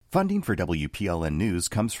Funding for WPLN News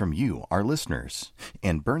comes from you, our listeners,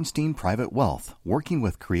 and Bernstein Private Wealth, working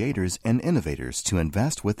with creators and innovators to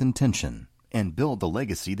invest with intention and build the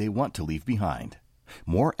legacy they want to leave behind.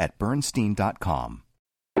 More at Bernstein.com.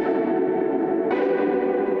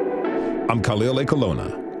 I'm Khalil A.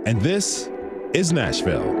 Colonna, and this is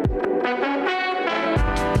Nashville.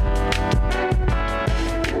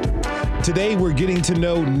 Today, we're getting to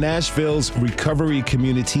know Nashville's recovery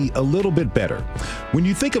community a little bit better. When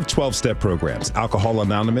you think of 12-step programs, Alcohol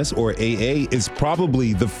Anonymous, or AA, is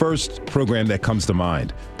probably the first program that comes to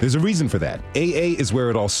mind. There's a reason for that. AA is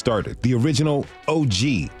where it all started, the original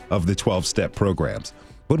OG of the 12-step programs.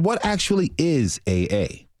 But what actually is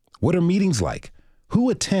AA? What are meetings like? Who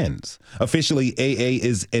attends? Officially, AA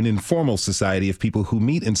is an informal society of people who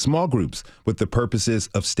meet in small groups with the purposes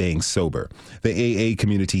of staying sober. The AA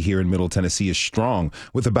community here in Middle Tennessee is strong,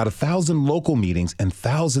 with about 1,000 local meetings and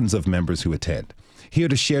thousands of members who attend. Here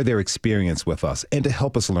to share their experience with us and to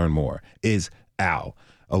help us learn more is Al,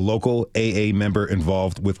 a local AA member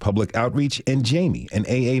involved with public outreach, and Jami, an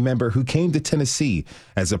AA member who came to Tennessee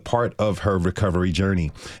as a part of her recovery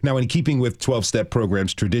journey. Now, in keeping with 12-Step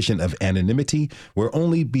Program's tradition of anonymity, we'll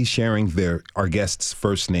only be sharing our guests'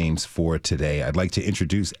 first names for today. I'd like to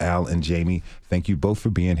introduce Al and Jami. Thank you both for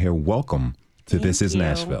being here. Welcome to This Is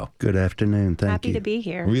Nashville. Good afternoon. Thank you. Happy to be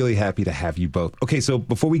here. Really happy to have you both. Okay, so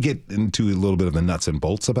before we get into a little bit of the nuts and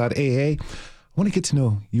bolts about AA, I want to get to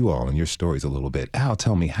know you all and your stories a little bit. Al,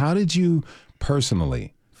 tell me, how did you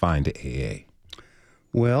personally find AA?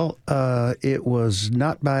 Well, it was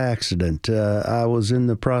not by accident. I was in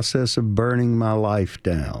the process of burning my life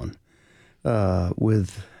down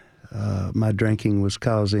with my drinking was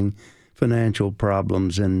causing financial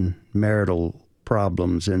problems and marital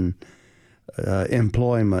problems and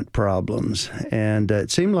employment problems. And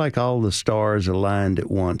it seemed like all the stars aligned at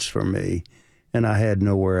once for me, and I had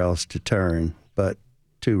nowhere else to turn but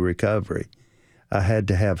to recovery. I had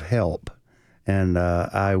to have help, and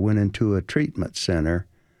I went into a treatment center,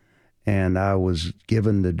 and I was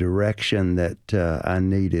given the direction that I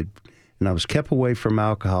needed, and I was kept away from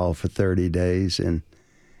alcohol for 30 days, and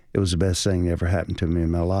it was the best thing that ever happened to me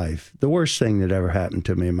in my life. The worst thing that ever happened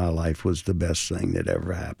to me in my life was the best thing that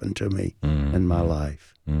ever happened to me in my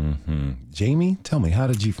life. Mm-hmm. Jami, tell me, how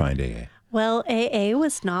did you find AA? Well, AA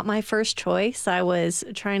was not my first choice. I was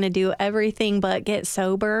trying to do everything but get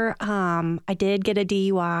sober. I did get a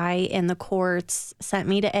DUI, and the courts sent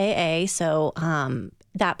me to AA, so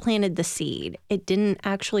that planted the seed. It didn't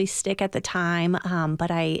actually stick at the time,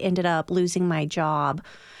 but I ended up losing my job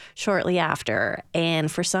shortly after. And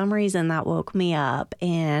for some reason, that woke me up,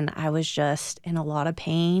 and I was just in a lot of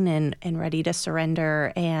pain and ready to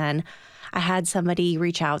surrender. And I had somebody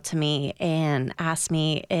reach out to me and ask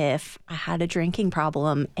me if I had a drinking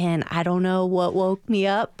problem. And I don't know what woke me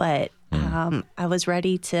up, but I was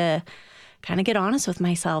ready to kind of get honest with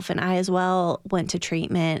myself. And I as well went to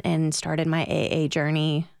treatment and started my AA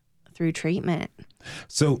journey through treatment.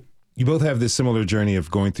 So you both have this similar journey of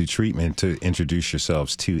going through treatment to introduce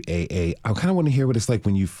yourselves to AA. I kind of want to hear what it's like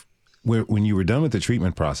when you were done with the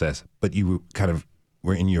treatment process, but you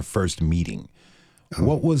were in your first meeting.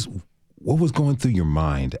 What was going through your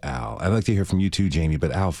mind, Al? I'd like to hear from you too, Jami,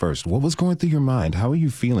 but Al first. What was going through your mind? How are you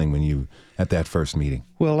feeling when you at that first meeting?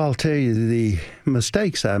 Well, I'll tell you the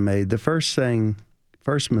mistakes I made. The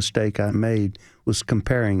first mistake I made was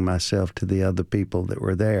comparing myself to the other people that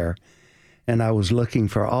were there. And I was looking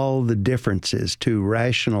for all the differences to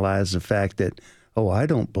rationalize the fact that, I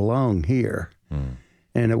don't belong here.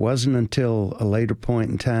 And it wasn't until a later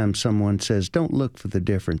point in time someone says, don't look for the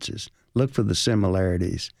differences, look for the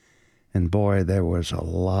similarities. And boy, there was a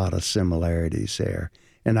lot of similarities there.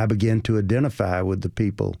 And I began to identify with the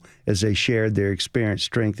people as they shared their experience,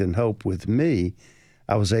 strength, and hope with me.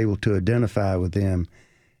 I was able to identify with them.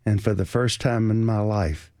 And for the first time in my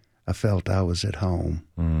life, I felt I was at home.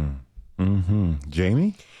 Mm-hmm.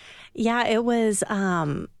 Jami? Yeah, it was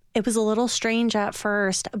a little strange at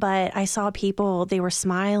first, but I saw people, they were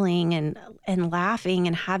smiling and laughing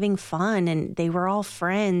and having fun, and they were all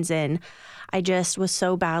friends. And I just was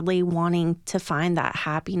so badly wanting to find that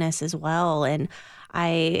happiness as well. And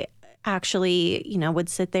I actually, would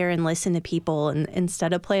sit there and listen to people and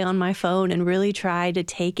instead of play on my phone and really try to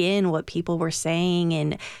take in what people were saying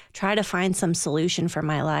and try to find some solution for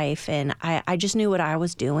my life. And I just knew what I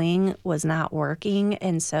was doing was not working.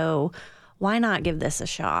 And so why not give this a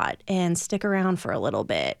shot and stick around for a little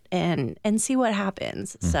bit and see what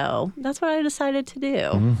happens? So that's what I decided to do.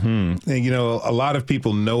 Mm-hmm. And, a lot of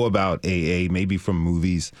people know about AA, maybe from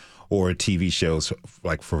movies or TV shows,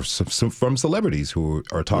 like from celebrities who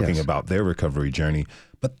are talking about their recovery journey.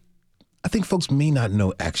 But I think folks may not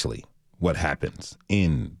know actually what happens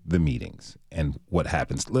in the meetings and what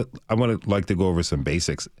happens. I would like to go over some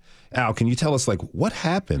basics. Al, can you tell us, like, what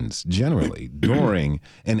happens generally during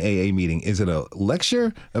an AA meeting? Is it a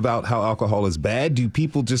lecture about how alcohol is bad? Do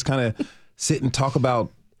people just kind of sit and talk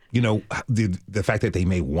about, you know, the fact that they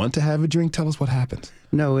may want to have a drink? Tell us what happens.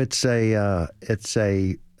 No, it's a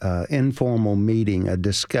informal meeting, a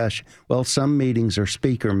discussion. Well, some meetings are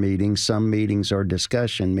speaker meetings, some meetings are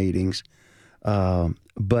discussion meetings,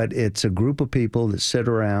 but it's a group of people that sit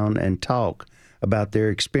around and talk about their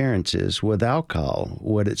experiences with alcohol,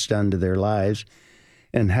 what it's done to their lives,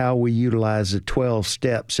 and how we utilize the 12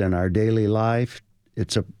 steps in our daily life.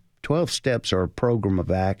 12 steps are a program of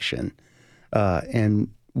action, and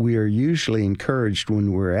we are usually encouraged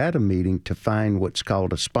when we're at a meeting to find what's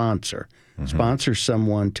called a sponsor. Sponsor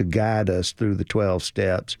someone to guide us through the 12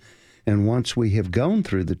 steps. And once we have gone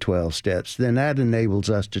through the 12 steps, then that enables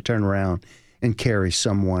us to turn around and carry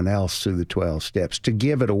someone else through the 12 steps, to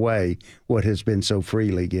give it away what has been so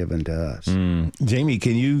freely given to us. Jami,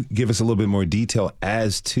 can you give us a little bit more detail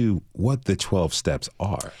as to what the 12 steps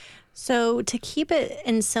are? So to keep it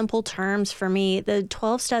in simple terms for me, the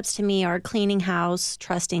 12 steps to me are cleaning house,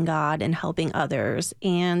 trusting God, and helping others.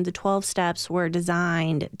 And the 12 steps were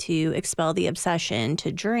designed to expel the obsession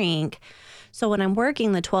to drink. So when I'm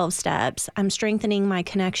working the 12 steps, I'm strengthening my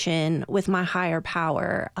connection with my higher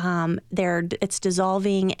power. It's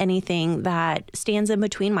dissolving anything that stands in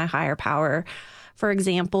between my higher power. For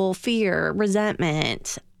example, fear,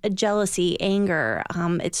 resentment, jealousy, anger.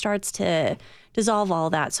 It starts to dissolve all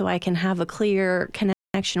that so I can have a clear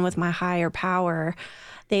connection with my higher power.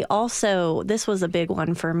 This was a big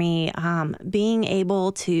one for me, being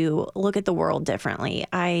able to look at the world differently.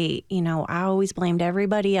 I always blamed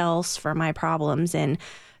everybody else for my problems, and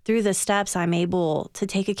through the steps, I'm able to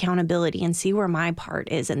take accountability and see where my part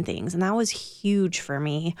is in things. And that was huge for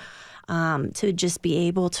me, to just be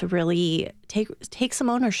able to really take some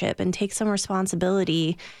ownership and take some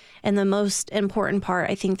responsibility. And the most important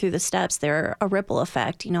part, I think, through the steps, they're a ripple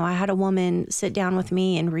effect. I had a woman sit down with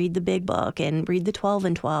me and read the big book and read the 12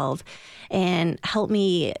 and 12 and help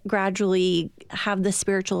me gradually have the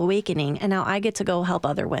spiritual awakening. And now I get to go help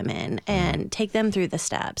other women and take them through the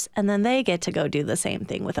steps. And then they get to go do the same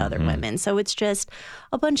thing with other women. So it's just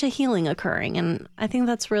a bunch of healing occurring. And I think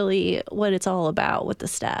that's really what it's all about with the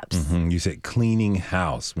steps. You said cleaning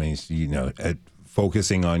house means,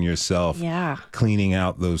 focusing on yourself, cleaning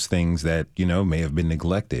out those things that, may have been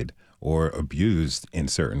neglected or abused in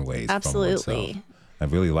certain ways. Absolutely. I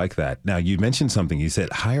really like that. Now, you mentioned something. You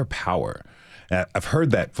said higher power. I've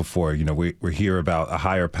heard that before. We hear about a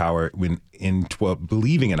higher power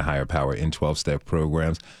believing in a higher power in 12-step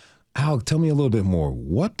programs. Al, tell me a little bit more.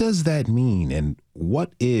 What does that mean? And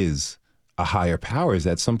what is a higher power? Is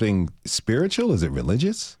that something spiritual? Is it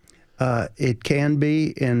religious? It can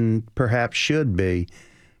be and perhaps should be,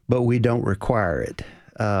 but we don't require it.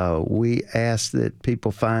 We ask that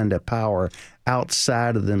people find a power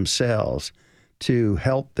outside of themselves to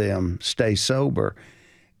help them stay sober.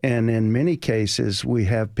 And in many cases, we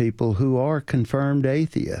have people who are confirmed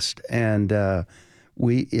atheists, and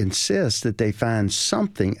we insist that they find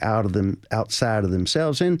something outside of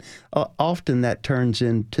themselves. And often that turns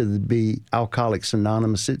into be Alcoholics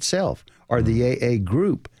Anonymous itself, or the AA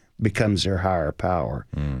group becomes their higher power.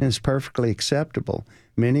 And it's perfectly acceptable.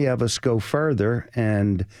 Many of us go further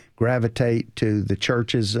and gravitate to the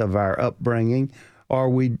churches of our upbringing, or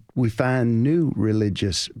we find new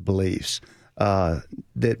religious beliefs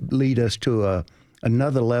that lead us to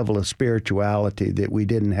another level of spirituality that we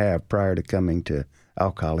didn't have prior to coming to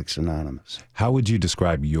Alcoholics Anonymous. How would you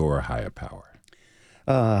describe your higher power?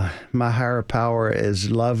 My higher power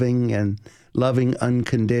is loving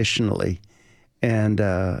unconditionally. And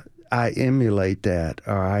I emulate that,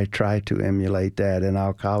 or I try to emulate that in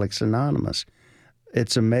Alcoholics Anonymous.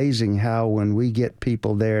 It's amazing how when we get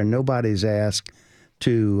people there, nobody's asked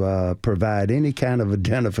to provide any kind of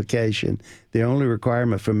identification. The only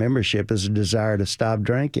requirement for membership is a desire to stop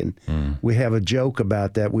drinking. We have a joke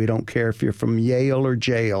about that. We don't care if you're from Yale or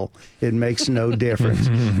jail. It makes no difference.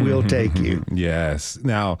 We'll take you. Yes.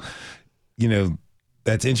 Now,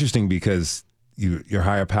 that's interesting because your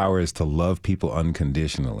higher power is to love people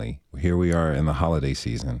unconditionally. Here we are in the holiday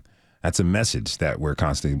season. That's a message that we're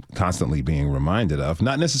constantly being reminded of.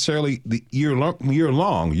 Not necessarily the year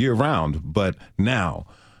round, but now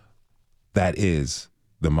that is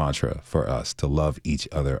the mantra for us, to love each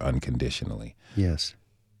other unconditionally. Yes.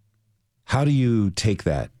 How do you take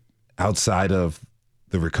that outside of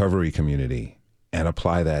the recovery community and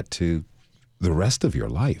apply that to the rest of your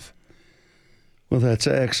life? Well, that's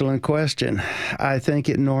an excellent question. I think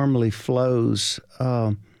it normally flows.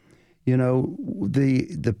 You know,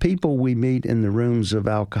 the people we meet in the rooms of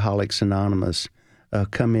Alcoholics Anonymous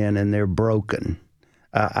come in and they're broken.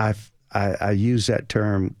 I use that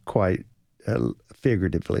term quite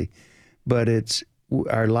figuratively, but it's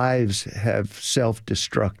our lives have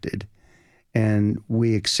self-destructed, and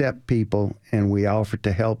we accept people and we offer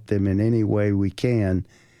to help them in any way we can.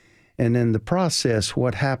 And in the process,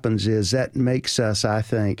 what happens is that makes us, I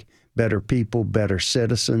think, better people, better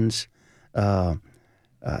citizens, and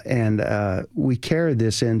we carry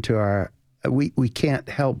this into our. We can't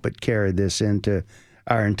help but carry this into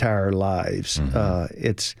our entire lives.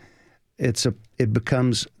 It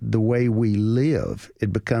becomes the way we live.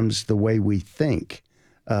 It becomes the way we think.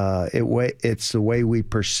 It's the way we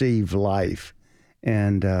perceive life.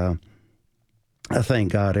 And I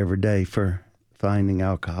thank God every day for finding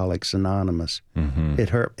Alcoholics Anonymous. It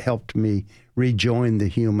helped me rejoin the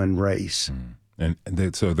human race. And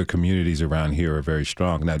so the communities around here are very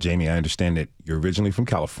strong. Now, Jami, I understand that you're originally from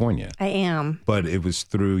California. I am. But it was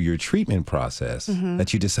through your treatment process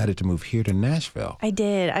that you decided to move here to Nashville. I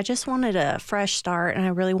did. I just wanted a fresh start, and I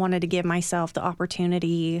really wanted to give myself the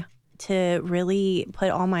opportunity to really put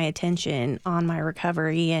all my attention on my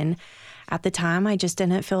recovery. And at the time, I just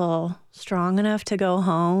didn't feel strong enough to go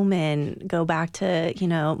home and go back to,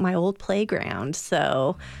 my old playground.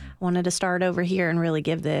 So I wanted to start over here and really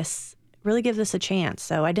give this a chance.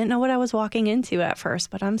 So I didn't know what I was walking into at first,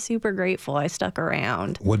 but I'm super grateful I stuck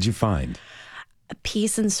around. What'd you find?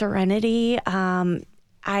 Peace and serenity.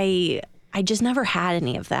 I just never had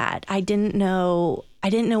any of that. I didn't know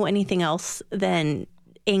anything else than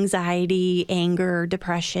anxiety, anger,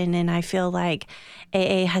 depression, and I feel like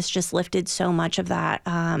AA has just lifted so much of that.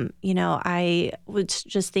 I was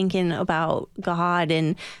just thinking about God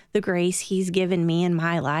and the grace He's given me in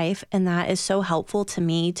my life, and that is so helpful to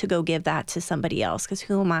me to go give that to somebody else, because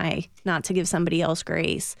who am I not to give somebody else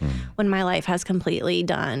grace when my life has completely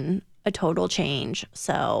done a total change?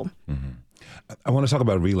 So I want to talk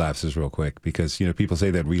about relapses real quick, because people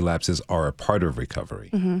say that relapses are a part of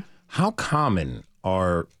recovery. How common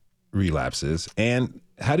are relapses, and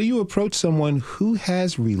how do you approach someone who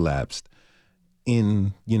has relapsed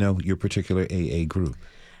in, your particular AA group?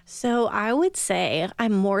 So I would say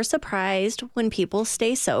I'm more surprised when people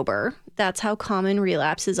stay sober. That's how common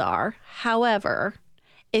relapses are. However,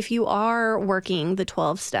 if you are working the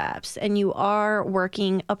 12 steps and you are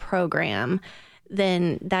working a program,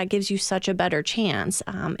 then that gives you such a better chance.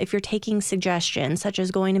 If you're taking suggestions such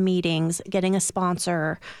as going to meetings, getting a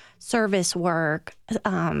sponsor, service work,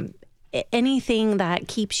 anything that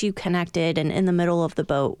keeps you connected and in the middle of the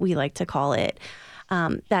boat, we like to call it,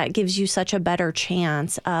 that gives you such a better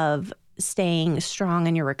chance of staying strong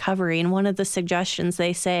in your recovery. And one of the suggestions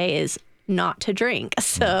they say is not to drink.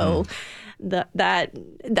 So that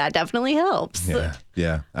definitely helps.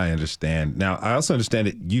 Yeah, I understand. Now, I also understand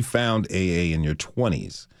that you found AA in your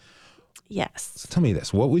 20s. Yes. So tell me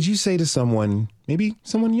this. What would you say to someone, maybe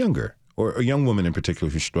someone younger, or a young woman in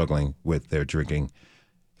particular who's struggling with their drinking,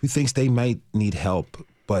 who thinks they might need help,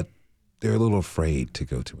 but they're a little afraid to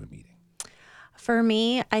go to a meeting? For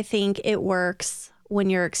me, I think it works when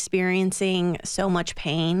you're experiencing so much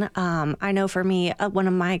pain. I know for me, one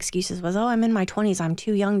of my excuses was, I'm in my 20s, I'm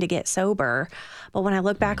too young to get sober. But when I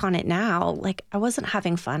look back on it now, I wasn't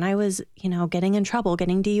having fun. I was, getting in trouble,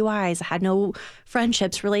 getting DUIs. I had no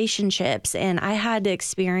friendships, relationships, and I had to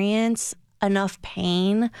experience enough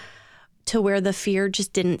pain to where the fear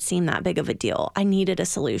just didn't seem that big of a deal. I needed a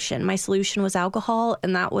solution. My solution was alcohol,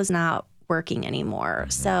 and that was not working anymore.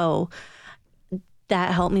 So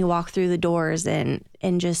that helped me walk through the doors and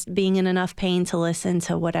just being in enough pain to listen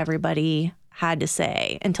to what everybody had to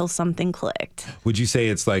say until something clicked. Would you say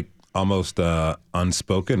it's like almost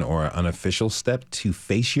unspoken or unofficial step to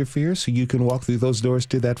face your fears so you can walk through those doors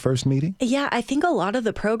to that first meeting? Yeah, I think a lot of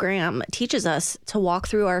the program teaches us to walk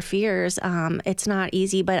through our fears. It's not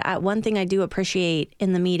easy, but one thing I do appreciate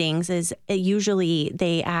in the meetings is usually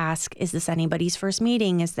they ask, is this anybody's first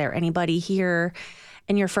meeting? Is there anybody here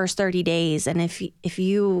in your first 30 days? And if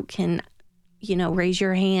you can, raise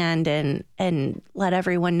your hand and let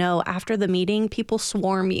everyone know, after the meeting, people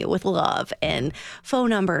swarm you with love and phone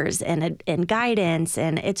numbers and guidance.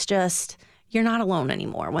 And it's just, you're not alone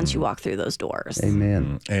anymore once you walk through those doors.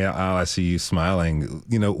 Amen. Al, I see you smiling.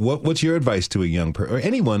 What's your advice to a young person, or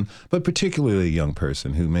anyone, but particularly a young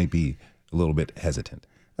person who may be a little bit hesitant?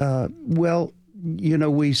 Well,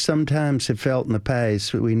 we sometimes have felt in the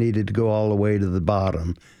past that we needed to go all the way to the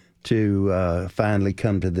bottom to finally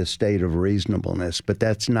come to this state of reasonableness, but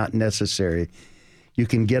that's not necessary. You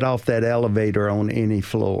can get off that elevator on any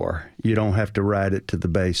floor. You don't have to ride it to the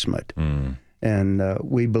basement. And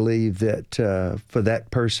we believe that for that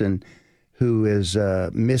person who is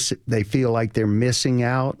they feel like they're missing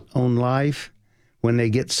out on life when they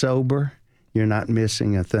get sober, you're not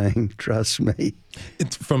missing a thing. Trust me.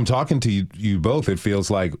 From talking to you both, it feels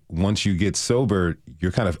like once you get sober,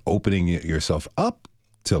 you're kind of opening yourself up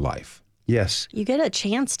to life. Yes. You get a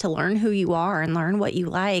chance to learn who you are and learn what you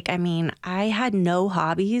like. I mean, I had no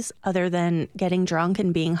hobbies other than getting drunk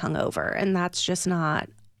and being hungover, and that's just not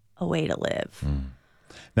a way to live.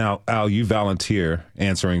 Now, Al, you volunteer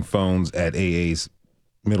answering phones at AA's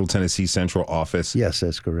Middle Tennessee Central Office. Yes,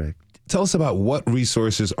 that's correct. Tell us about what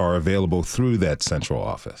resources are available through that central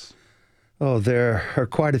office. Oh, there are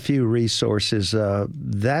quite a few resources.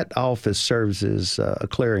 That office serves as a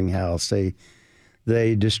clearinghouse.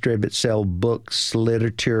 They distribute, sell books,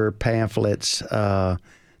 literature, pamphlets, the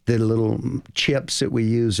little chips that we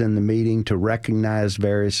use in the meeting to recognize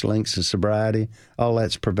various links of sobriety. All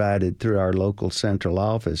that's provided through our local central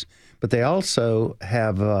office. But they also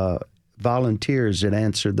have volunteers that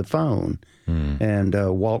answer the phone and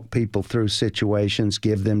walk people through situations,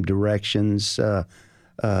 give them directions to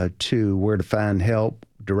where to find help,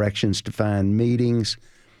 directions to find meetings.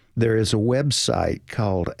 There is a website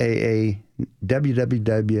called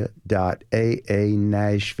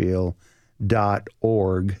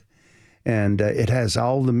www.aanashville.org, and it has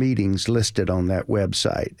all the meetings listed on that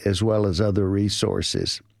website, as well as other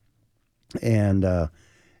resources. And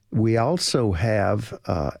we also have,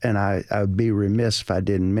 and I'd be remiss if I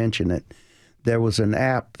didn't mention it, there was an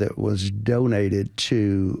app that was donated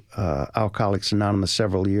to Alcoholics Anonymous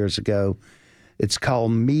several years ago. It's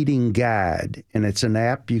called Meeting Guide, and it's an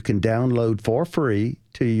app you can download for free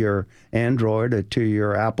to your Android or to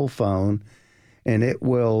your Apple phone, and it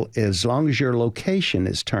will, as long as your location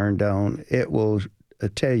is turned on, it will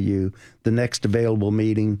tell you the next available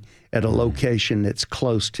meeting at a location that's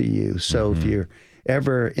close to you. So if you're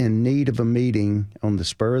ever in need of a meeting on the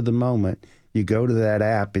spur of the moment, you go to that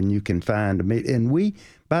app and you can find a meeting. And we,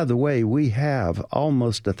 by the way, we have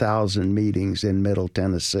almost 1,000 meetings in Middle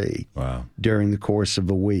Tennessee during the course of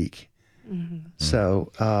a week.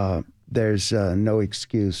 So there's no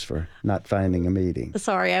excuse for not finding a meeting.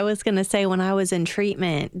 Sorry, I was going to say, when I was in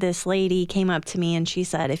treatment, this lady came up to me and she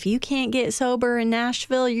said, if you can't get sober in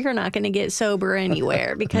Nashville, you're not going to get sober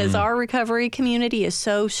anywhere, because our recovery community is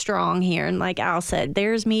so strong here. And like Al said,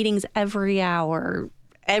 there's meetings every hour,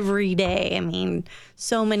 every day. I mean,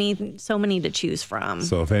 so many to choose from.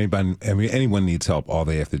 So if anyone needs help, all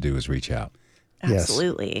they have to do is reach out.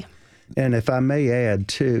 Absolutely. Yes. And if I may add,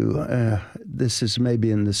 too, this is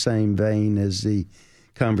maybe in the same vein as the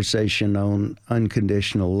conversation on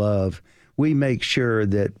unconditional love. We make sure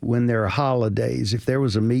that when there are holidays, if there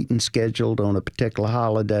was a meeting scheduled on a particular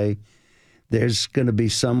holiday, there's going to be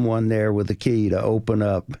someone there with a key to open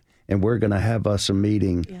up, and we're going to have us a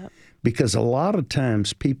meeting. Yep. Because a lot of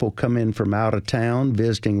times people come in from out of town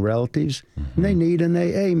visiting relatives, and they need an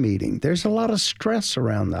AA meeting. There's a lot of stress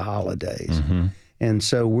around the holidays. And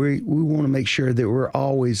so we want to make sure that we're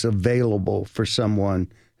always available for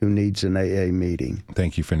someone who needs an AA meeting.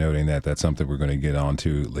 Thank you for noting that. That's something we're going to get on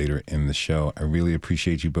to later in the show. I really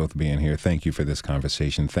appreciate you both being here. Thank you for this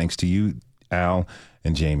conversation. Thanks to you, Al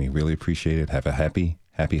and Jami. Really appreciate it. Have a happy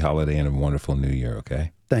holiday and a wonderful new year,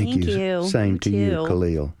 okay? Thank you. Same to you,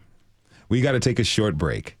 Khalil. We got to take a short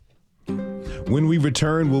break. When we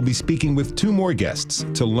return, we'll be speaking with 2 more guests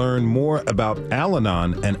to learn more about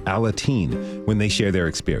Al-Anon and Alateen when they share their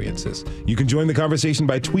experiences. You can join the conversation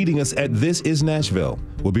by tweeting us at This Is Nashville.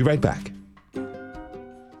 We'll be right back.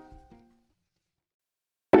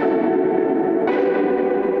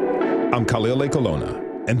 I'm Khalil Colonna,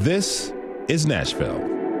 and this is Nashville.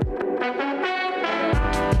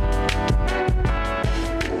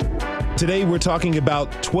 Today, we're talking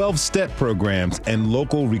about 12-step programs and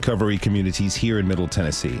local recovery communities here in Middle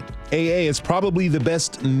Tennessee. AA is probably the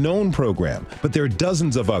best known program, but there are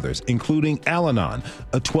dozens of others, including Al-Anon,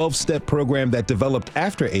 a 12-step program that developed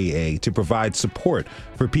after AA to provide support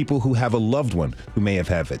for people who have a loved one who may have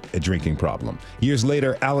had a drinking problem. Years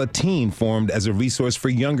later, Alateen formed as a resource for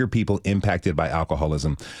younger people impacted by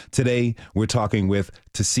alcoholism. Today, we're talking with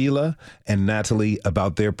Tascila and Nataly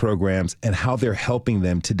about their programs and how they're helping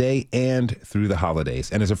them today and through the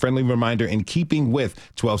holidays. And as a friendly reminder, in keeping with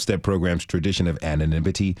 12-step program's tradition of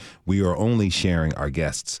anonymity, we are only sharing our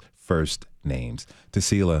guests' first names.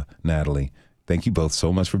 Tascila, Nataly, thank you both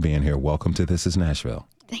so much for being here. Welcome to This Is Nashville.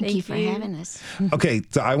 Thank you for having us. Okay,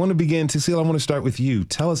 so I want to begin. Tascila, I want to start with you.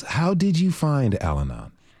 Tell us, how did you find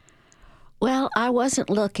Al-Anon? Well, I wasn't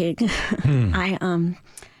looking.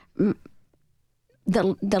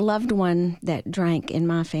 the loved one that drank in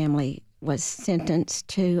my family was sentenced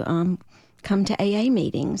to come to AA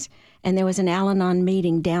meetings, and there was an Al-Anon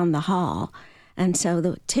meeting down the hall. And so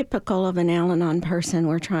the typical of an Al-Anon person,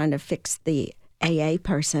 we're trying to fix the AA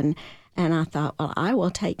person. And I thought, well, I will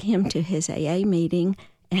take him to his AA meeting,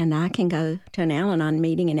 and I can go to an Al-Anon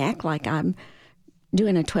meeting and act like I'm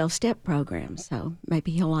doing a 12-step program. So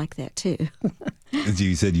maybe he'll like that too.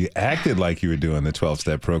 You said you acted like you were doing the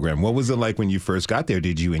 12-step program. What was it like when you first got there?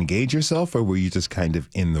 Did you engage yourself, or were you just kind of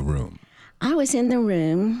in the room? I was in the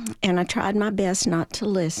room, and I tried my best not to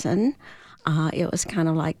listen. It was kind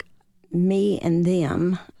of like me and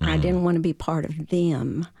them. I didn't want to be part of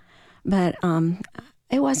them. But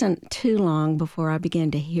it wasn't too long before I began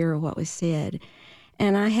to hear what was said.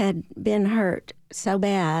 And I had been hurt so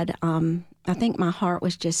bad, I think my heart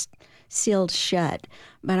was just sealed shut.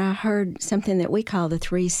 But I heard something that we call the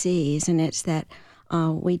 3 C's, and it's that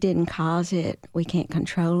we didn't cause it, we can't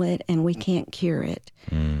control it, and we can't cure it.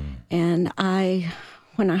 And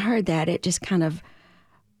when I heard that, it just kind of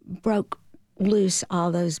broke loose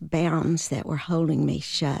all those bounds that were holding me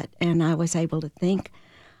shut. And I was able to think,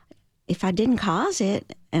 if I didn't cause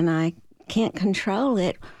it and I can't control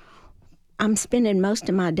it, I'm spending most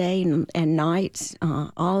of my day and nights,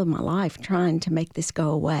 all of my life, trying to make this go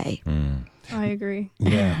away. I agree.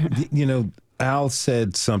 Yeah. Al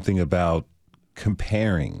said something about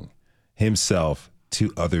comparing himself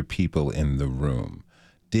to other people in the room.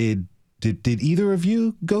 Did either of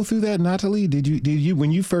you go through that, Nataly? Did you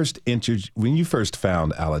when you first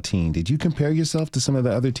found Alateen, did you compare yourself to some of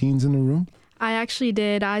the other teens in the room? I actually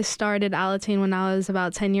did. I started Alateen when I was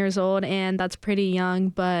about 10 years old, and that's pretty young,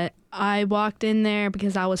 but I walked in there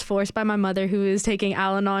because I was forced by my mother, who is taking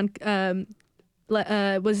Al-Anon,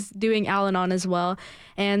 was doing Al-Anon as well.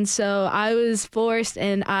 And so I was forced,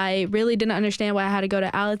 and I really didn't understand why I had to go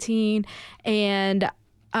to Alateen. And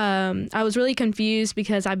I was really confused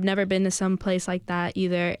because I've never been to some place like that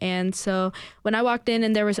either. And so when I walked in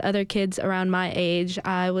and there was other kids around my age,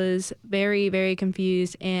 I was very, very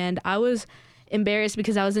confused, and I was embarrassed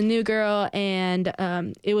because I was a new girl, and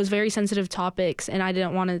it was very sensitive topics, and I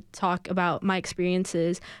didn't want to talk about my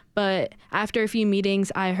experiences. But after a few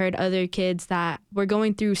meetings, I heard other kids that were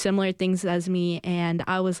going through similar things as me, and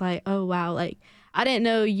I was like, oh wow, like I didn't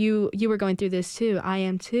know you were going through this too. I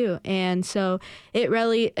am too. And so it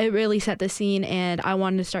really set the scene, and I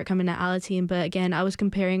wanted to start coming to Alateen. But again, I was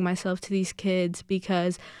comparing myself to these kids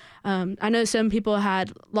because I know some people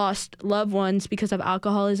had lost loved ones because of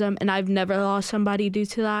alcoholism, and I've never lost somebody due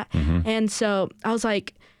to that. And so I was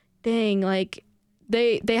like, dang, like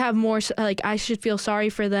they have more, like I should feel sorry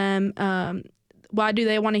for them. Why do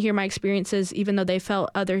they want to hear my experiences even though they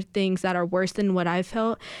felt other things that are worse than what I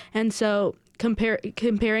felt? And so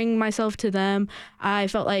comparing myself to them, I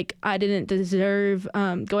felt like I didn't deserve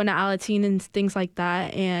going to Alateen and things like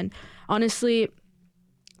that. And honestly,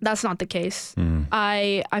 that's not the case.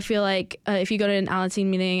 I feel like if you go to an Alateen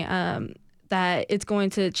meeting, that it's going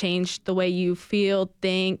to change the way you feel,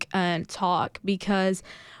 think, and talk. Because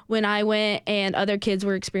when I went and other kids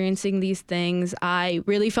were experiencing these things, I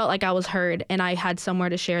really felt like I was heard, and I had somewhere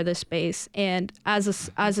to share this space. And as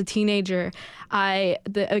a teenager,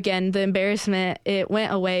 the embarrassment, it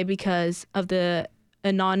went away because of the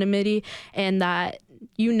anonymity, and that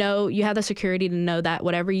you have the security to know that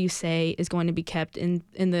whatever you say is going to be kept in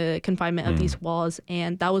the confinement of these walls.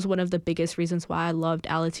 And that was one of the biggest reasons why I loved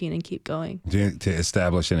Alateen and keep going. To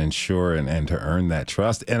establish and ensure and to earn that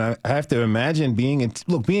trust. And I have to imagine being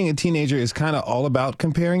a teenager is kind of all about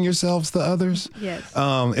comparing yourselves to others. Yes.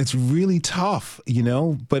 It's really tough,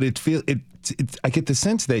 but I get the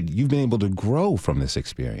sense that you've been able to grow from this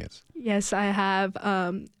experience. Yes, I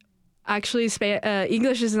have. Actually,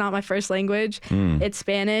 English is not my first language. It's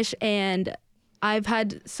Spanish, and I've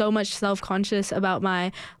had so much self-conscious about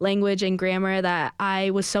my language and grammar that I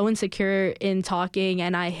was so insecure in talking,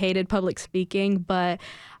 and I hated public speaking. But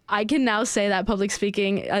I can now say that public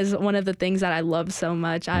speaking is one of the things that I love so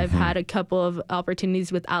much. I've had a couple of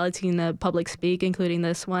opportunities with Alateen to public speak, including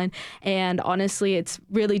this one. And honestly, it's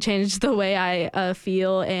really changed the way I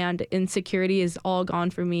feel, and insecurity is all gone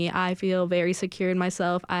for me. I feel very secure in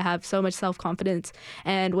myself. I have so much self-confidence.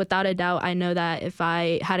 And without a doubt, I know that if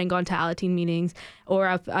I hadn't gone to Alateen meetings, or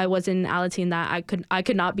if I was in Alateen, that I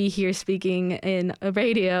could not be here speaking in a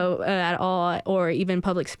radio at all, or even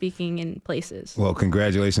public speaking in places. Well,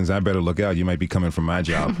 congratulations questions, I better look out. You might be coming from my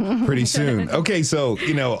job pretty soon. Okay, so,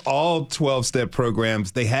 all 12-step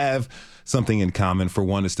programs, they have something in common. For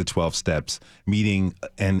one, it's the 12 steps, meeting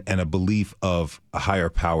and a belief of a higher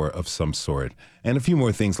power of some sort. And a few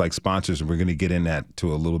more things like sponsors, and we're going to get in that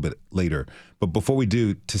to a little bit later. But before we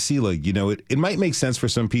do, Tascila, it might make sense for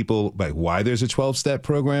some people, like why there's a 12-step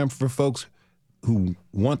program for folks who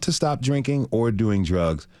want to stop drinking or doing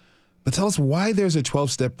drugs. But tell us why there's a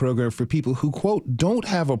 12-step program for people who, quote, don't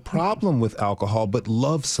have a problem with alcohol, but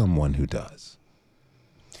love someone who does.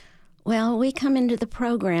 Well, we come into the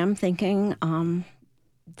program thinking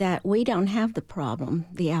that we don't have the problem.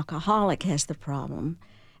 The alcoholic has the problem.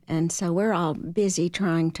 And so we're all busy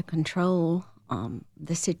trying to control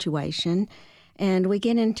the situation. And we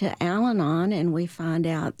get into Al-Anon and we find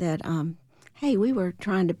out that, hey, we were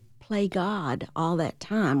trying to play God all that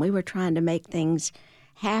time. We were trying to make things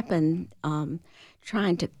happen,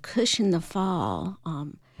 trying to cushion the fall.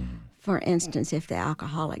 For instance, if the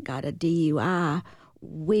alcoholic got a DUI,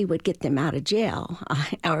 we would get them out of jail,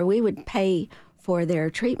 or we would pay for their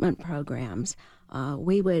treatment programs.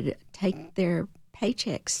 We would take their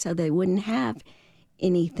paychecks so they wouldn't have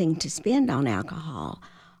anything to spend on alcohol,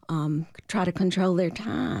 try to control their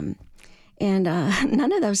time. And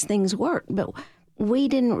none of those things work, but we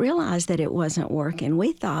didn't realize that it wasn't working.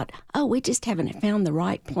 We thought, we just haven't found the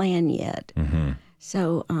right plan yet. Mm-hmm.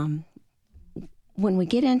 So when we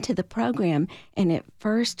get into the program and it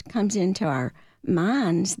first comes into our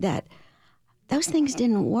minds that those things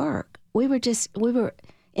didn't work. We were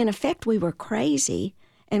in effect, we were crazy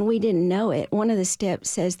and we didn't know it. One of the steps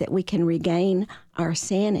says that we can regain our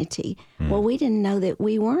sanity. Well, we didn't know that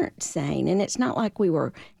we weren't sane. And it's not like we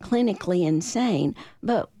were clinically insane,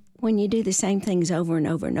 but when you do the same things over and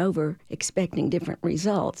over and over, expecting different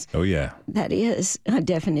results. Oh, yeah. That is a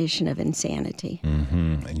definition of insanity.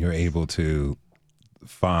 Mm-hmm. And you're able to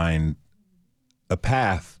find a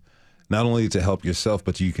path not only to help yourself,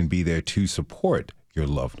 but you can be there to support your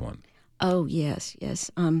loved one. Oh, yes.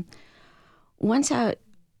 Once I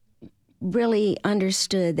really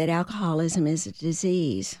understood that alcoholism is a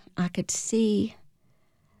disease, I could see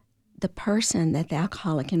the person that the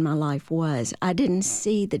alcoholic in my life was. I didn't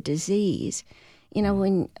see the disease.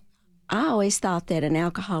 When I always thought that an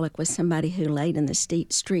alcoholic was somebody who laid in the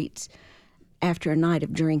streets after a night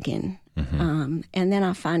of drinking. Mm-hmm. And then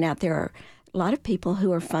I find out there are a lot of people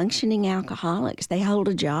who are functioning alcoholics. They hold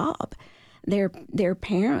a job. They're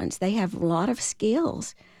parents. They have a lot of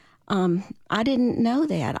skills. I didn't know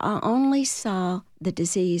that. I only saw the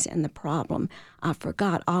disease and the problem. I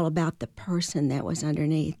forgot all about the person that was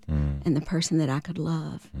underneath and the person that I could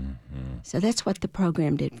love. Mm-hmm. So that's what the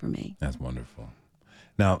program did for me. That's wonderful.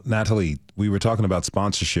 Now, Nataly, we were talking about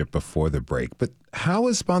sponsorship before the break, but how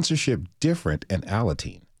is sponsorship different in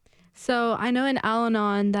Alateen? So I know in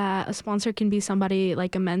Al-Anon that a sponsor can be somebody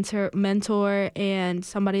like a mentor and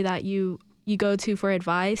somebody that you go to for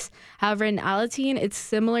advice. However, in Alateen, it's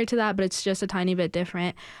similar to that, but it's just a tiny bit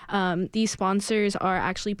different. These sponsors are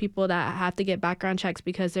actually people that have to get background checks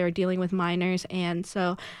because they're dealing with minors. And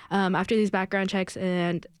so after these background checks,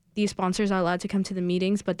 and these sponsors are allowed to come to the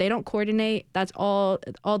meetings, but they don't coordinate. That's all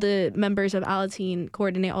the members of Alateen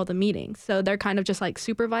coordinate all the meetings. So they're kind of just like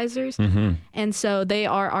supervisors. Mm-hmm. And so they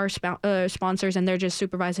are our sponsors, and they're just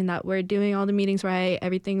supervising that we're doing all the meetings right,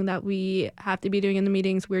 everything that we have to be doing in the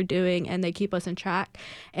meetings we're doing, and they keep us in track.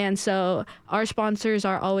 And so our sponsors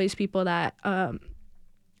are always people that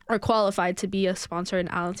are qualified to be a sponsor in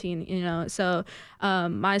Alateen, So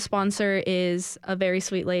my sponsor is a very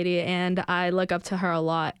sweet lady, and I look up to her a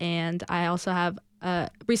lot. And I also have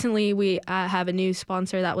recently we have a new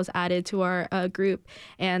sponsor that was added to our group,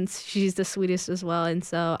 and she's the sweetest as well. And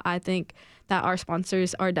so I think that our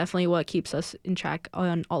sponsors are definitely what keeps us in track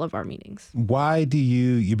on all of our meetings. Why do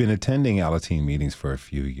you've been attending Alateen meetings for a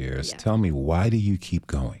few years. Yeah. Tell me, why do you keep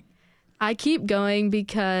going? I keep going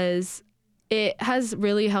because it has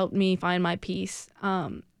really helped me find my peace.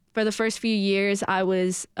 For the first few years, I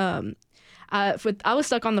was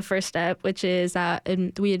stuck on the first step, which is that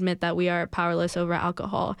we admit that we are powerless over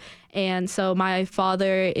alcohol. And so my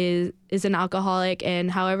father is an alcoholic,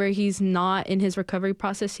 and however he's not in his recovery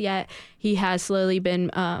process yet, he has slowly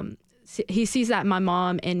been he sees that my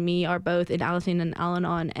mom and me are both in Alateen and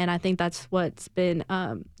Al-Anon, and I think that's what's been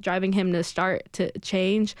driving him to start to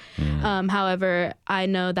change. However, I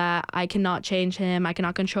know that I cannot change him. I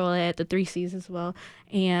cannot control it, the 3 C's as well.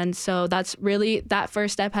 And so that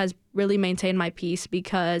first step has really maintained my peace,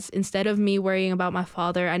 because instead of me worrying about my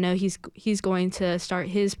father, I know he's going to start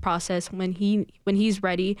his process when he's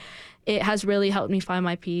ready. It has really helped me find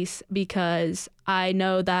my peace, because I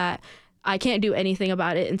know that I can't do anything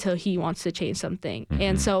about it until he wants to change something.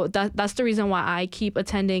 And so that's the reason why I keep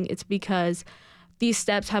attending. It's because these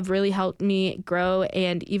steps have really helped me grow.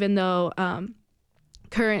 And even though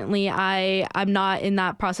currently I'm not in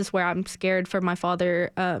that process where I'm scared for my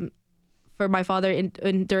father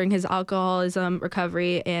during his alcoholism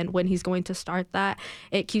recovery, and when he's going to start that,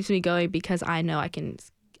 it keeps me going because I know I can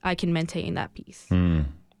maintain that peace.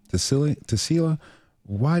 Tascila,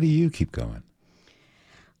 why do you keep going?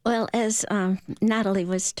 Well, as Nataly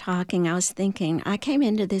was talking, I was thinking, I came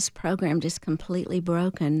into this program just completely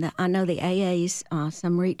broken. I know the AAs,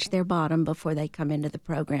 some reach their bottom before they come into the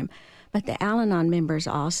program, but the Al-Anon members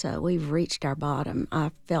also, we've reached our bottom. I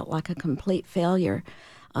felt like a complete failure.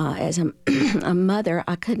 As a mother,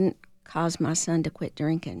 I couldn't cause my son to quit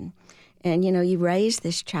drinking. And, you raise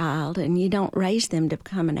this child, and you don't raise them to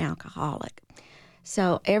become an alcoholic.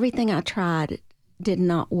 So everything I tried did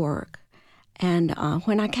not work. And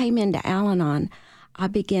when I came into Al-Anon, I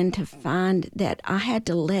began to find that I had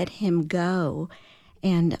to let him go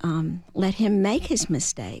and let him make his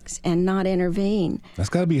mistakes and not intervene. That's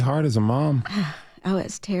got to be hard as a mom. Oh,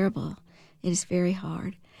 it's terrible. It is very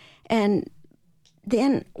hard. And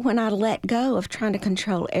then when I let go of trying to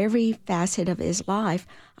control every facet of his life,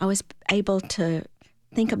 I was able to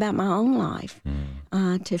think about my own life,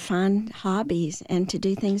 to find hobbies and to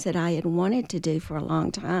do things that I had wanted to do for a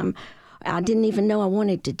long time. I didn't even know I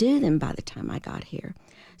wanted to do them by the time I got here.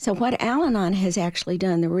 So what Al-Anon has actually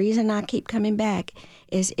done, the reason I keep coming back,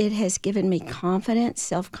 is it has given me confidence,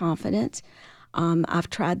 self-confidence.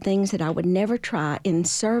 I've tried things that I would never try in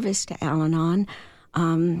service to Al-Anon.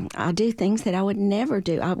 I do things that I would never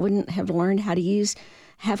do. I wouldn't have learned how to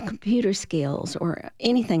have computer skills or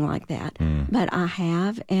anything like that. But I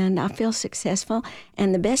have, and I feel successful.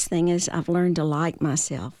 And the best thing is I've learned to like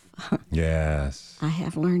myself. Yes. I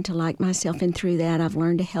have learned to like myself, and through that I've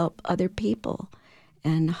learned to help other people,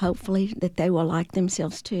 and hopefully that they will like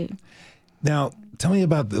themselves too. Now, tell me a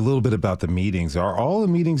little bit about the meetings. Are all the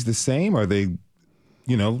meetings the same? Are they,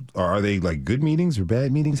 are they like good meetings or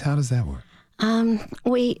bad meetings? How does that work?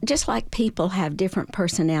 We, just like people have different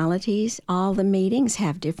personalities, all the meetings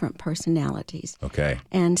have different personalities. Okay.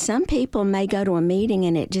 And some people may go to a meeting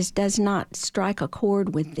and it just does not strike a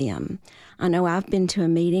chord with them. I know I've been to a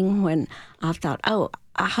meeting when I've thought,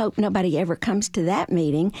 I hope nobody ever comes to that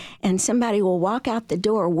meeting, and somebody will walk out the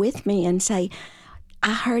door with me and say,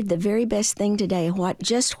 I heard the very best thing today,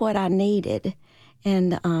 just what I needed.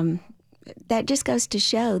 And that just goes to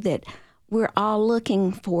show that we're all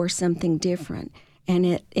looking for something different.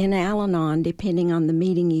 And in Al-Anon, depending on the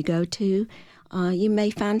meeting you go to, you may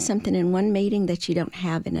find something in one meeting that you don't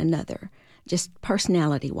have in another, just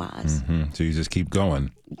personality-wise. So you just keep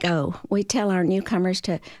going. Go. We tell our newcomers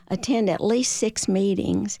to attend at least 6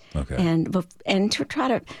 meetings, and to try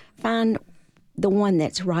to find the one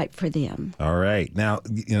that's right for them. All right. Now,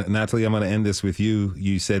 Nataly, I'm going to end this with you.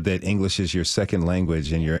 You said that English is your second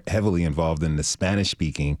language, and you're heavily involved in the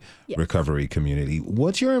Spanish-speaking recovery community.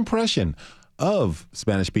 What's your impression of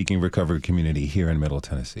Spanish-speaking recovery community here in Middle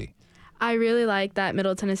Tennessee? I really like that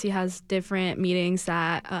Middle Tennessee has different meetings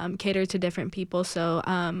that cater to different people. So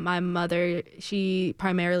my mother, she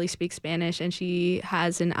primarily speaks Spanish, and she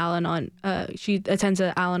has an Al-Anon. She attends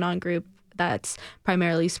an Al-Anon group that's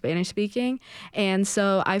primarily Spanish speaking. And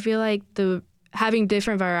so I feel like having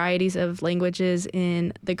different varieties of languages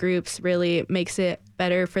in the groups really makes it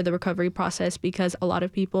better for the recovery process, because a lot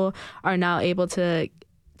of people are now able to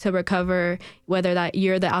recover, whether that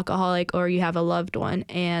you're the alcoholic or you have a loved one.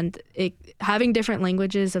 And having different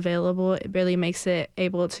languages available, it really makes it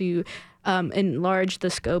able to enlarge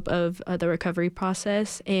the scope of the recovery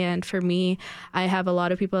process. And for me, I have a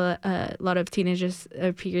lot of people, a lot of teenagers,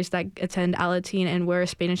 peers that attend Alateen, and we're a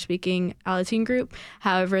Spanish-speaking Alateen group.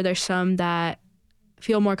 However, there's some that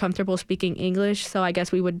feel more comfortable speaking English, so I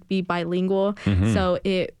guess we would be bilingual. So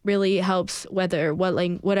it really helps whatever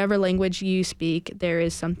language you speak, there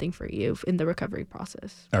is something for you in the recovery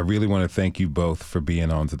process. I really want to thank you both for being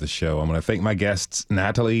on to the show. I want to thank my guests,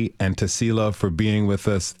 Nataly and Tascila, for being with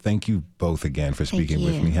us. Thank you both again for speaking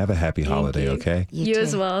with me. Have a happy holiday, okay? You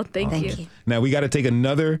as well. Thank you. Now, we got to take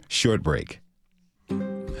another short break.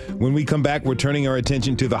 When we come back, we're turning our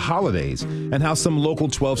attention to the holidays and how some local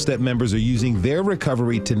 12-step members are using their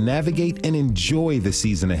recovery to navigate and enjoy the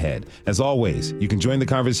season ahead. As always, you can join the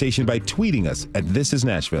conversation by tweeting us at This Is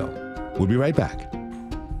Nashville. We'll be right back.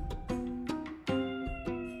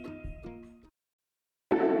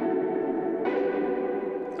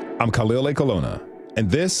 I'm Khalil A. Colonna, and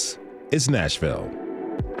this is Nashville.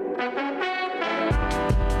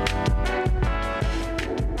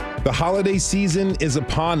 The The holiday season is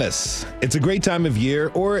upon us. It's a great time of year,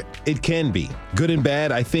 or it can be. Good and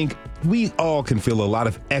bad, I think we all can feel a lot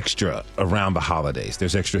of extra around the holidays.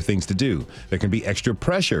 There's extra things to do. There can be extra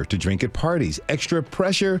pressure to drink at parties, extra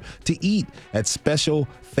pressure to eat at special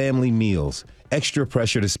family meals, extra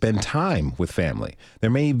pressure to spend time with family. There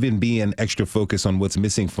may even be an extra focus on what's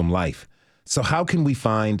missing from life. So how can we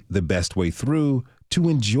find the best way through to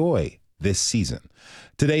enjoy this season?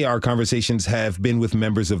 Today, our conversations have been with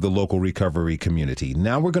members of the local recovery community.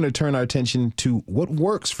 Now we're going to turn our attention to what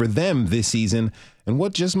works for them this season and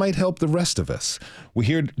what just might help the rest of us. We're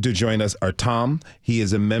here to join us are Tom. He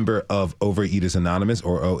is a member of Overeaters Anonymous,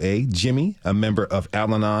 or OA. Jami, a member of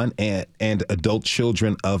Al-Anon and Adult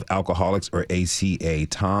Children of Alcoholics, or ACA.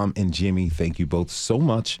 Tom and Jami, thank you both so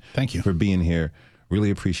much. Thank you for being here.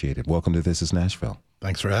 Really appreciate it. Welcome to This is Nashville.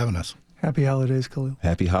 Thanks for having us. Happy holidays, Khalil.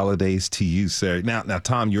 Happy holidays to you, sir. Now,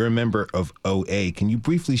 Tom, you're a member of OA. Can you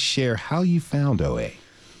briefly share how you found OA?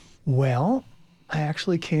 Well, I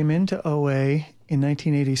actually came into OA in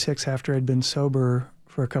 1986 after I'd been sober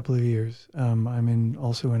for a couple of years. I'm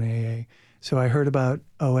also in AA. So I heard about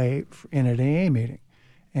OA in an AA meeting.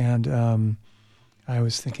 And I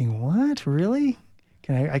was thinking, what, really?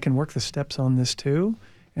 I can work the steps on this too?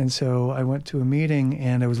 And so I went to a meeting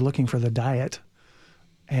and I was looking for the diet.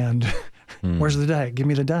 And where's the diet? Give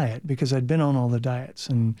me the diet, because I'd been on all the diets,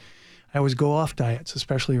 and I always go off diets,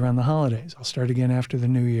 especially around the holidays. I'll start again after the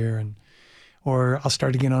new year, or I'll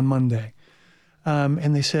start again on Monday.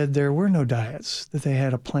 And they said there were no diets, that they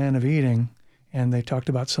had a plan of eating, and they talked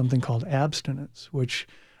about something called abstinence, which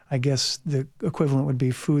I guess the equivalent would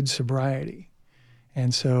be food sobriety.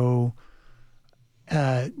 And so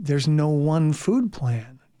there's no one food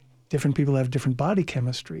plan. Different people have different body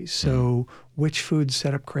chemistries. So which foods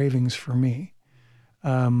set up cravings for me?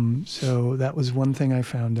 So that was one thing I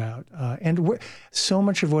found out. And so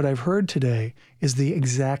much of what I've heard today is the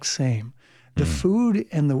exact same. The food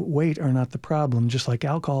and the weight are not the problem, just like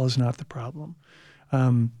alcohol is not the problem.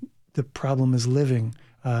 The problem is living.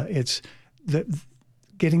 It's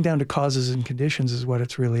getting down to causes and conditions is what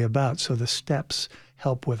it's really about. So the steps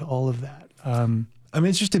help with all of that. I'm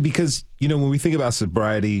interested because, when we think about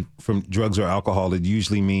sobriety from drugs or alcohol, it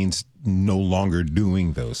usually means no longer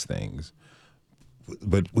doing those things.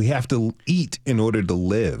 But we have to eat in order to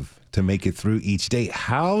live, to make it through each day.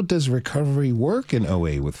 How does recovery work in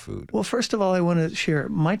OA with food? Well, first of all, I want to share,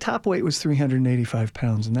 my top weight was 385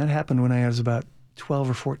 pounds, and that happened when I was about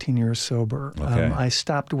 12 or 14 years sober. Okay. I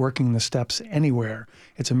stopped working the steps anywhere.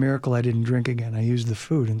 It's a miracle I didn't drink again. I used the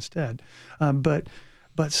food instead.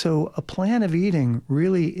 But so a plan of eating,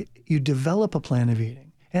 really, you develop a plan of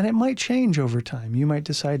eating, and it might change over time. You might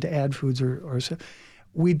decide to add foods or so.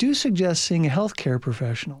 We do suggest seeing a healthcare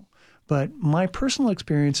professional, but my personal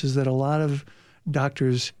experience is that a lot of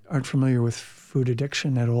doctors aren't familiar with food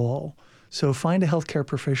addiction at all. So find a healthcare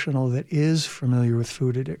professional that is familiar with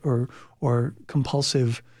food or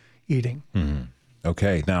compulsive eating. Mm-hmm.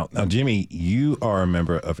 Okay. Now, Jami, you are a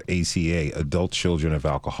member of ACA, Adult Children of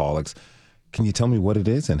Alcoholics. Can you tell me what it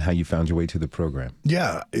is and how you found your way to the program?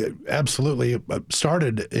 Yeah, absolutely. It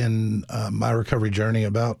started in my recovery journey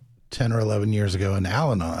about 10 or 11 years ago in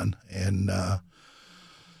Al-Anon. And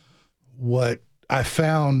what I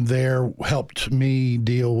found there helped me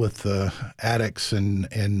deal with addicts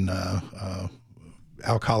and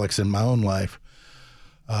alcoholics in my own life.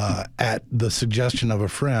 At the suggestion of a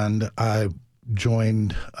friend, I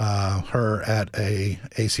joined her at a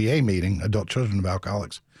ACA meeting, Adult Children of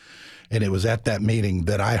Alcoholics. And it was at that meeting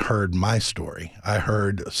that I heard my story. I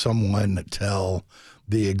heard someone tell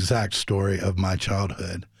the exact story of my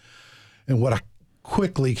childhood. And what I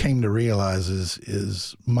quickly came to realize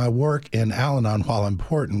is my work in Al-Anon, while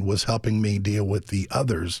important, was helping me deal with the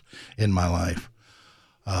others in my life.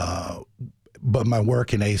 But my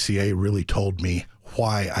work in ACA really told me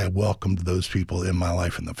why I welcomed those people in my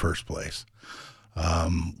life in the first place.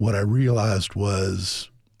 What I realized was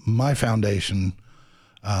my foundation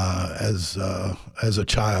as a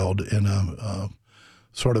child in a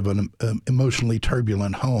sort of an emotionally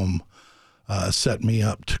turbulent home set me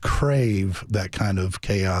up to crave that kind of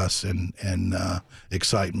chaos and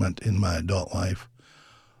excitement in my adult life.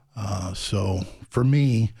 So for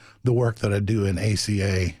me, the work that I do in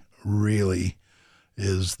ACA really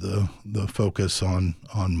is the focus on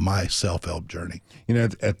my self-help journey.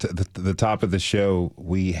 At the top of the show,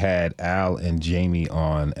 we had Al and Jami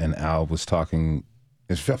on, and Al was talking.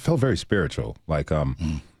 It felt very spiritual. Like,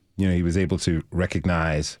 he was able to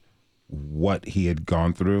recognize what he had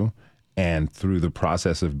gone through, and through the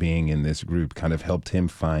process of being in this group kind of helped him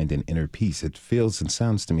find an inner peace. It feels and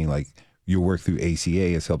sounds to me like your work through ACA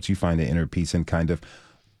has helped you find an inner peace and kind of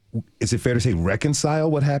is it fair to say,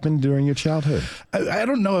 reconcile what happened during your childhood? I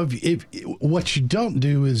don't know if what you don't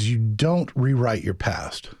do is you don't rewrite your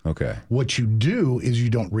past. Okay. What you do is you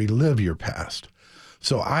don't relive your past.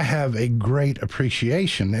 So I have a great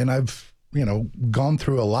appreciation, and I've, gone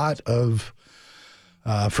through a lot of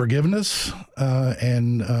forgiveness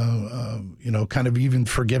and kind of even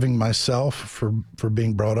forgiving myself for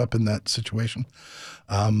being brought up in that situation.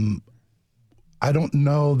 I don't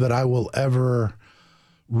know that I will ever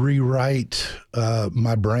rewrite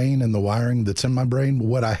my brain and the wiring that's in my brain.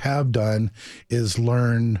 What I have done is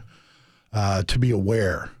learn to be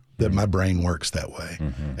aware that my brain works that way,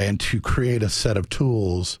 and to create a set of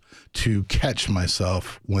tools to catch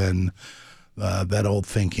myself when that old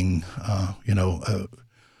thinking,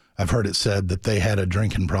 I've heard it said that they had a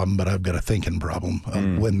drinking problem, but I've got a thinking problem.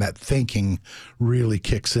 When that thinking really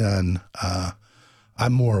kicks in,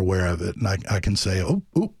 I'm more aware of it, and I can say, oh,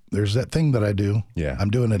 there's that thing that I do. Yeah.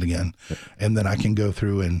 I'm doing it again. And then I can go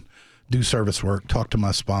through and do service work, talk to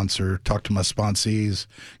my sponsor, talk to my sponsees,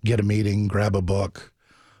 get a meeting, grab a book.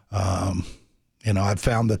 I've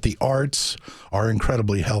found that the arts are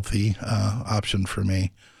incredibly healthy option for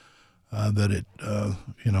me. That it,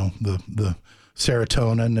 the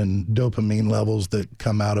serotonin and dopamine levels that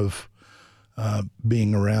come out of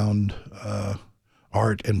being around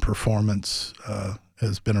art and performance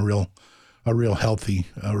has been a real healthy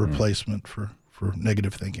replacement for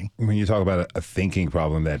negative thinking. When you talk about a thinking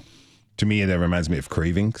problem, that to me that reminds me of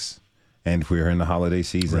cravings, and we're in the holiday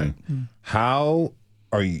season. Right.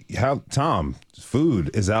 Tom,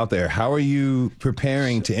 food is out there. How are you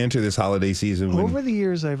preparing to enter this holiday season? Over the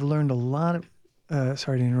years, I've learned a lot of,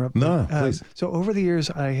 sorry to interrupt. No, please. So over the years,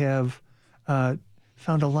 I have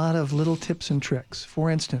found a lot of little tips and tricks. For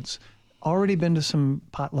instance, already been to some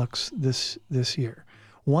potlucks this year.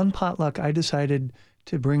 One potluck, I decided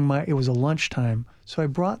to bring it was a lunchtime, so I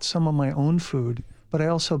brought some of my own food, but I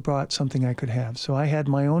also brought something I could have. So I had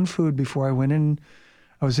my own food before I went in.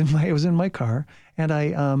 It was in my car, and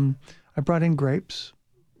I brought in grapes,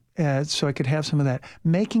 so I could have some of that.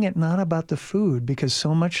 Making it not about the food, because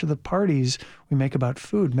so much of the parties we make about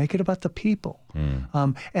food. Make it about the people.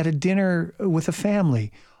 At a dinner with a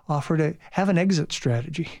family, offer to have an exit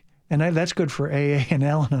strategy. And that's good for AA and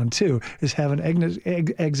Al-Anon too, is have an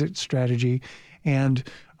exit strategy. And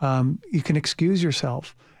you can excuse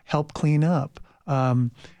yourself, help clean up.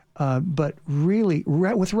 But really,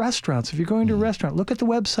 with restaurants, if you're going to a restaurant, look at the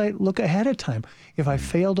website, look ahead of time. If I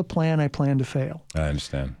fail to plan, I plan to fail. I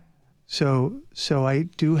understand. So I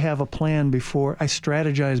do have a plan before, I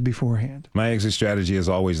strategize beforehand. My exit strategy is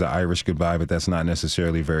always the Irish goodbye, but that's not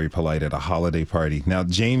necessarily very polite at a holiday party. Now,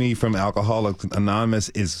 Jami from Alcoholics Anonymous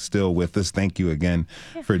is still with us. Thank you again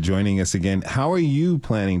for joining us again. How are you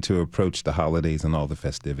planning to approach the holidays and all the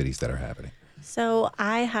festivities that are happening? So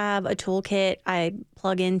I have a toolkit I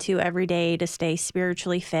plug into every day to stay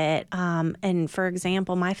spiritually fit. And for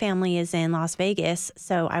example, my family is in Las Vegas,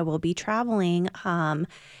 so I will be traveling.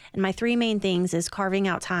 And my three main things is carving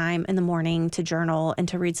out time in the morning to journal and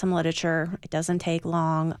to read some literature. It doesn't take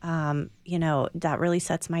long. That really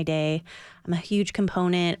sets my day. I'm a huge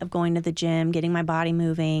component of going to the gym, getting my body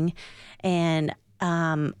moving, and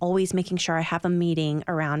always making sure I have a meeting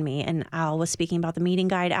around me. And Al was speaking about the meeting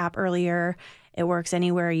guide app earlier. It works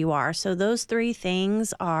anywhere you are. So those three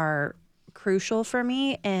things are crucial for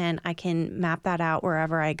me, and I can map that out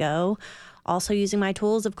wherever I go. Also using my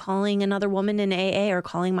tools of calling another woman in AA or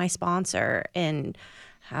calling my sponsor and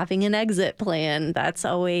having an exit plan. That's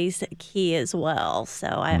always key as well. So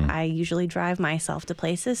I usually drive myself to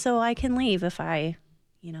places so I can leave if I'm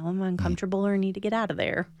uncomfortable or need to get out of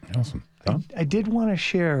there. Awesome. I did want to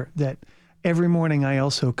share that every morning I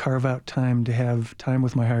also carve out time to have time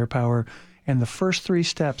with my higher power. And the first 3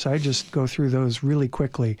 steps, I just go through those really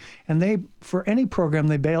quickly. And for any program,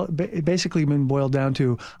 they basically been boiled down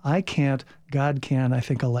to, I can't, God can, I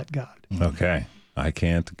think I'll let God. Okay. I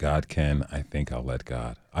can't, God can, I think I'll let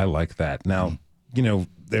God. I like that. Now,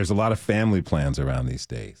 there's a lot of family plans around these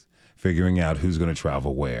days, figuring out who's going to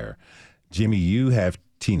travel where. Jami, you have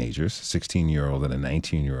teenagers, a 16-year-old and a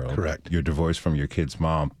 19-year-old. Correct. You're divorced from your kid's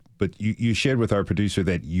mom, but you shared with our producer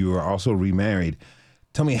that you are also remarried.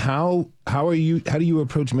 Tell me, how do you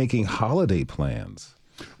approach making holiday plans?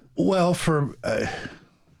 Well, for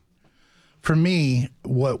me,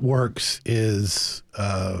 what works is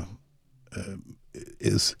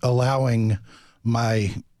allowing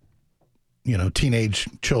my teenage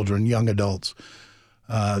children, young adults,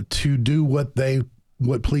 to do what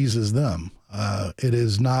pleases them. It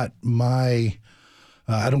is not I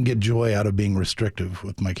don't get joy out of being restrictive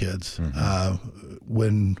with my kids.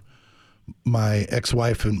 my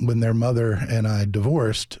ex-wife and when their mother and I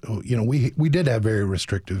divorced, we did have very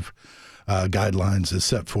restrictive guidelines as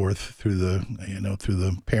set forth through the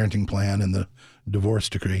parenting plan and the divorce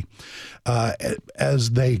decree.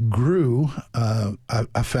 As they grew,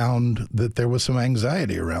 I found that there was some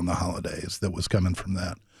anxiety around the holidays that was coming from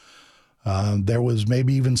that. There was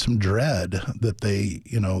maybe even some dread that they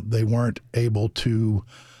weren't able to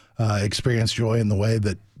experience joy in the way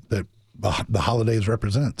that the holidays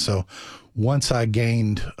represent. So once I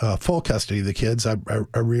gained full custody of the kids, I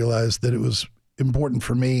realized that it was important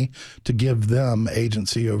for me to give them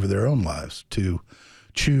agency over their own lives, to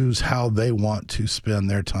choose how they want to spend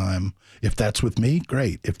their time. If that's with me,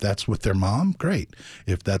 great. If that's with their mom, great.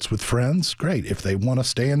 If that's with friends, great. If they want to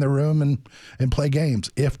stay in their room and play games,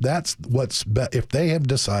 if that's if they have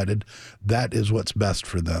decided that is what's best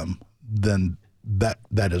for them, then that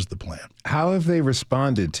is the plan. How have they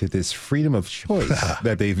responded to this freedom of choice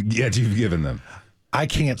that you've given them? I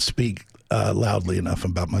can't speak loudly enough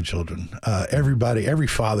about my children. Every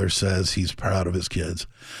father says he's proud of his kids.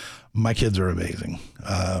 My kids are amazing.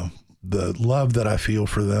 The love that I feel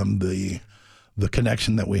for them, the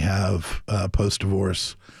connection that we have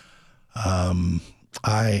post-divorce.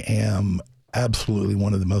 I am absolutely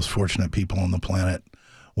one of the most fortunate people on the planet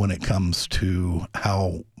when it comes to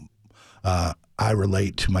how I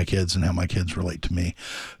relate to my kids and how my kids relate to me.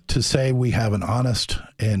 To say we have an honest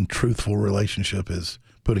and truthful relationship is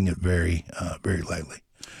putting it very, very lightly.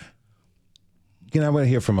 I want to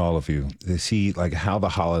hear from all of you to see how the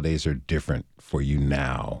holidays are different for you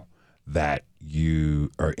now that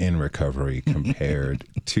you are in recovery compared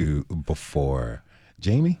to before.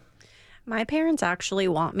 Jami? My parents actually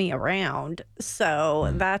want me around,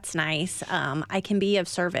 so that's nice. I can be of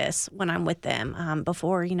service when I'm with them.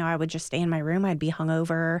 Before, I would just stay in my room. I'd be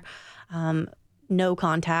hungover, no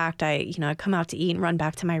contact. I'd come out to eat and run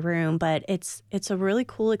back to my room. But it's a really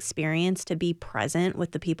cool experience to be present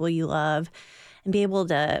with the people you love and be able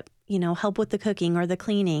to, help with the cooking or the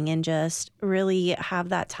cleaning and just really have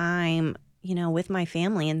that time, with my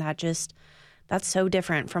family. And that's so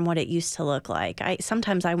different from what it used to look like.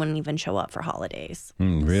 Sometimes I wouldn't even show up for holidays.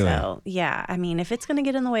 Really? So, yeah. If it's going to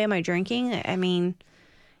get in the way of my drinking,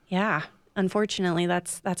 yeah. Unfortunately,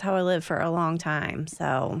 that's how I lived for a long time.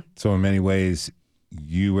 So in many ways,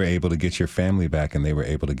 you were able to get your family back and they were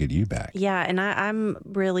able to get you back. Yeah, and I'm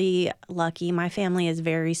really lucky. My family is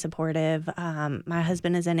very supportive. My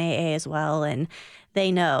husband is in AA as well, and they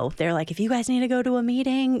know. They're like, if you guys need to go to a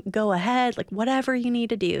meeting, go ahead, whatever you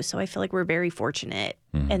need to do. So I feel like we're very fortunate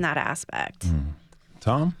in that aspect.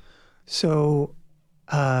 Tom? So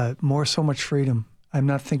so much freedom. I'm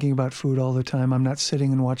not thinking about food all the time. I'm not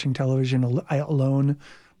sitting and watching television alone.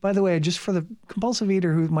 By the way, just for the compulsive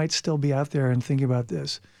eater who might still be out there and thinking about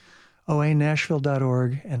this,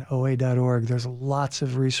 OANashville.org and OA.org, there's lots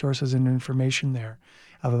of resources and information there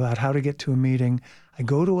about how to get to a meeting. I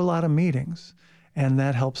go to a lot of meetings, and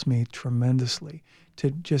that helps me tremendously. To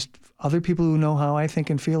just other people who know how I think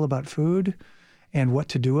and feel about food and what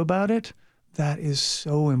to do about it, that is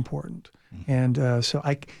so important. And so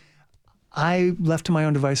I left to my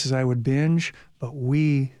own devices, I would binge, but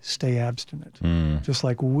we stay abstinent. Just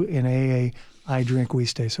like in AA, I drink, we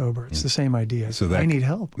stay sober. It's the same idea. So I need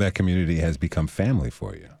help. That community has become family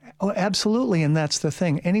for you. Oh, absolutely. And that's the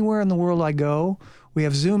thing. Anywhere in the world I go, we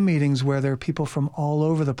have Zoom meetings where there are people from all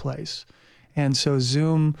over the place. And so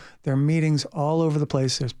Zoom, there are meetings all over the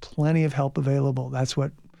place. There's plenty of help available. That's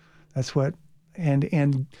what,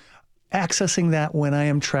 and accessing that when I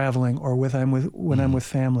am traveling or when I'm with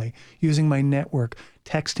family, using my network,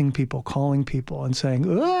 texting people, calling people, and saying,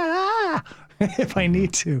 if I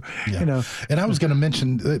need to, And I was going to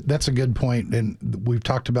mention that's a good point, and we've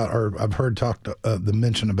talked about, or I've heard the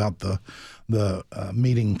mention about the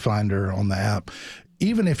meeting finder on the app.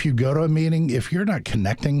 Even if you go to a meeting, if you're not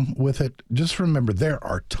connecting with it, just remember there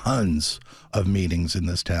are tons of meetings in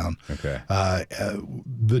this town. Okay.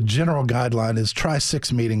 The general guideline is try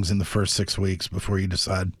 6 meetings in the first 6 weeks before you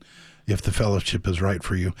decide if the fellowship is right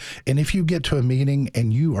for you. And if you get to a meeting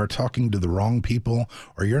and you are talking to the wrong people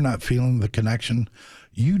or you're not feeling the connection,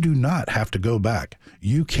 you do not have to go back.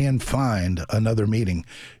 You can find another meeting,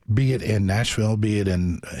 be it in Nashville, be it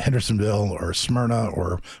in Hendersonville or Smyrna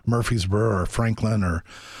or Murfreesboro or Franklin or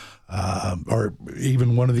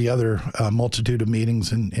even one of the other multitude of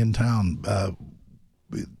meetings in town.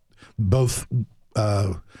 Both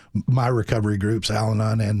my recovery groups,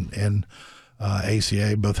 Al-Anon and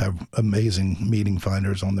ACA, both have amazing meeting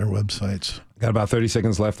finders on their websites. Got about 30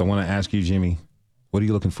 seconds left. I want to ask you, Jami, what are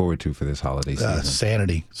you looking forward to for this holiday season?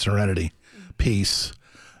 Sanity, serenity, peace,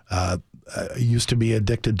 used to be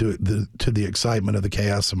addicted to the excitement of the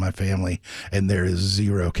chaos of my family, and there is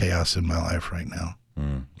zero chaos in my life right now.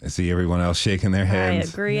 I see everyone else shaking their heads.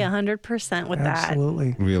 I agree 100% with that.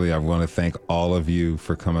 Absolutely. Really, I want to thank all of you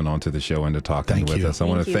for coming onto the show and to talking with us. I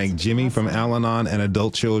want to thank Jimmy from Al-Anon and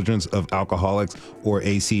Adult Children's of Alcoholics, or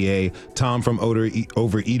ACA, Tom from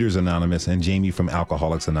Overeaters Anonymous, and Jami from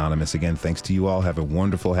Alcoholics Anonymous. Again, thanks to you all. Have a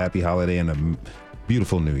wonderful, happy holiday and a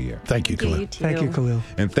beautiful new year. Thank you, Khalil. Thank you, Khalil.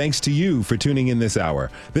 And thanks to you for tuning in this hour.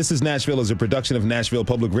 This is Nashville is a production of Nashville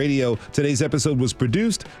Public Radio. Today's episode was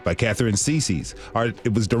produced by Katherine Ceicys.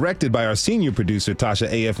 It was directed by our senior producer, Tasha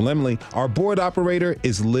AF Lemley. Our board operator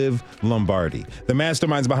is Liv Lombardi. The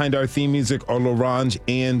masterminds behind our theme music are Larange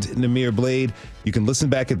and Namir Blade. You can listen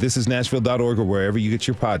back at thisisnashville.org or wherever you get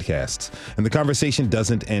your podcasts. And the conversation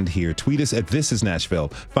doesn't end here. Tweet us at This Is Nashville.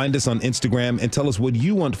 Find us on Instagram and tell us what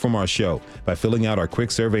you want from our show by filling out our quick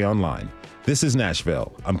survey online. This is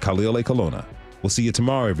Nashville. I'm Khalil A. Colonna. We'll see you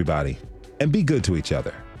tomorrow, everybody. And be good to each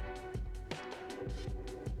other.